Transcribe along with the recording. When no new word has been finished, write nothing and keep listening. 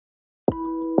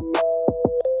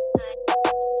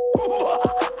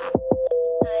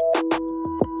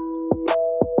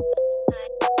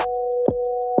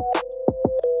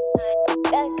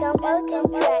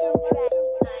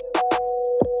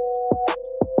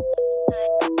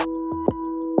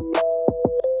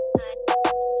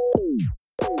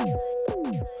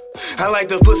I like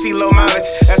the pussy low mileage,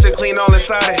 that's a clean all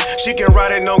inside it. She can ride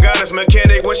it, no guidance,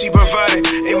 mechanic when she provided.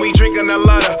 And we drinking a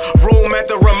lot of room at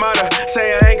the Ramada. Say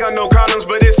I ain't got no condoms,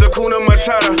 but it's a Kuna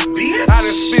Matata. I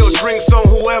done spilled drinks on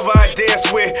whoever I dance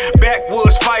with.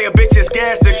 Backwoods fire, bitches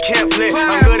gas the camp lit.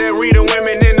 I'm good at reading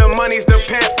women and the money's the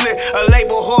pamphlet. A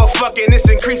label whore fucking, this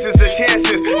increases the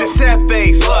chances.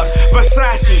 Giuseppe's,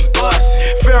 Versace,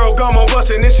 Ferragamo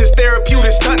bustin', this is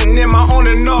therapeutic stunting in my on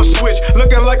and off switch.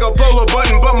 Looking like a polo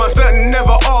button, but my stunting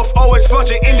never off. Always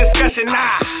function in discussion,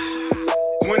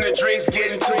 When the drink's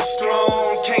getting too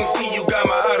strong, can't see you got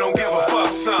my I don't give a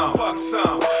fuck some.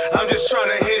 I'm just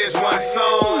tryna hit this one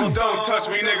song. Don't touch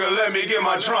me, nigga, let me get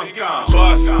my drunk on.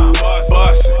 Bussin',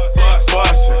 bussin',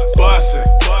 bussin', bussin',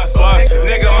 bussin'.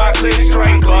 Nigga, my clip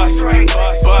straight. Bussin',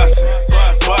 bussin',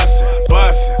 bussin',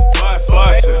 bussin',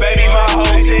 bussin'. Baby, my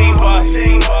whole team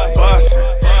bussin', bussin',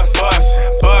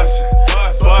 bussin', bussin',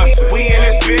 bussin'. We in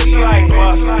this bitch like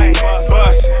bussin',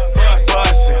 bussin',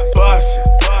 bussin', bussin',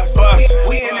 bussin'.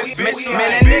 We in this bitch like.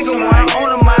 Man, that nigga wanna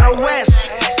own him out of West.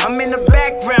 I'm in the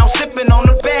background sipping on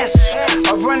the best.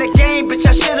 I run a game, bitch,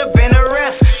 I should've been a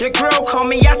ref. Your girl call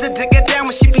me out to dig her down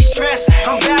when she be stressed.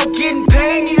 I'm about getting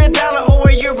paid, need $1 or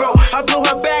 €1. I blew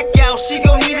her back out, she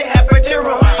gon' need an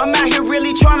epidural. I'm out here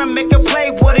really tryna make a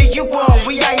play, what do you want?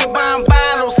 We out here buying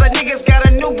bottles like niggas got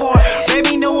a newborn.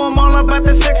 Baby, know I'm all about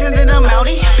the sex and then I'm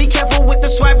outie. Be careful with the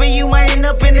swipe or you might end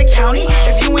up in the county.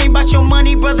 If you ain't about your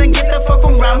money, brother, get the fuck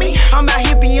around me. I'm out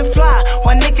here being fly,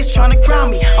 while niggas tryna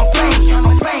crown me. I'm fame,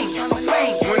 I'm fame, I'm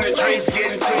fame. When the drink's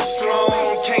getting too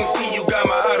strong, can't see you got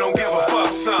my I don't give a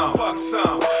fuck some.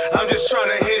 I'm just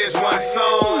tryna hit this one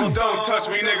song. Don't touch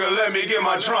me, nigga, let me get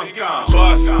my drunk on.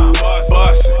 Bussin', bussin',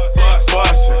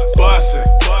 bussin', bussin',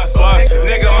 bussin'.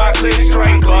 Nigga, my clip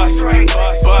straight. Bussin',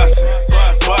 bussin',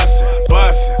 bussin',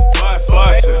 bussin',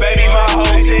 bussin'. Baby, my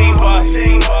whole team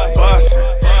bussin', bussin',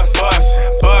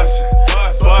 bussin', bussin',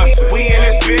 bussin'. We in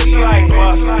this bitch like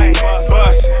bussin',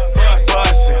 bussin',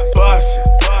 bussin', bussin',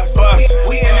 bussin'.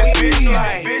 We in this bitch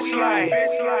like.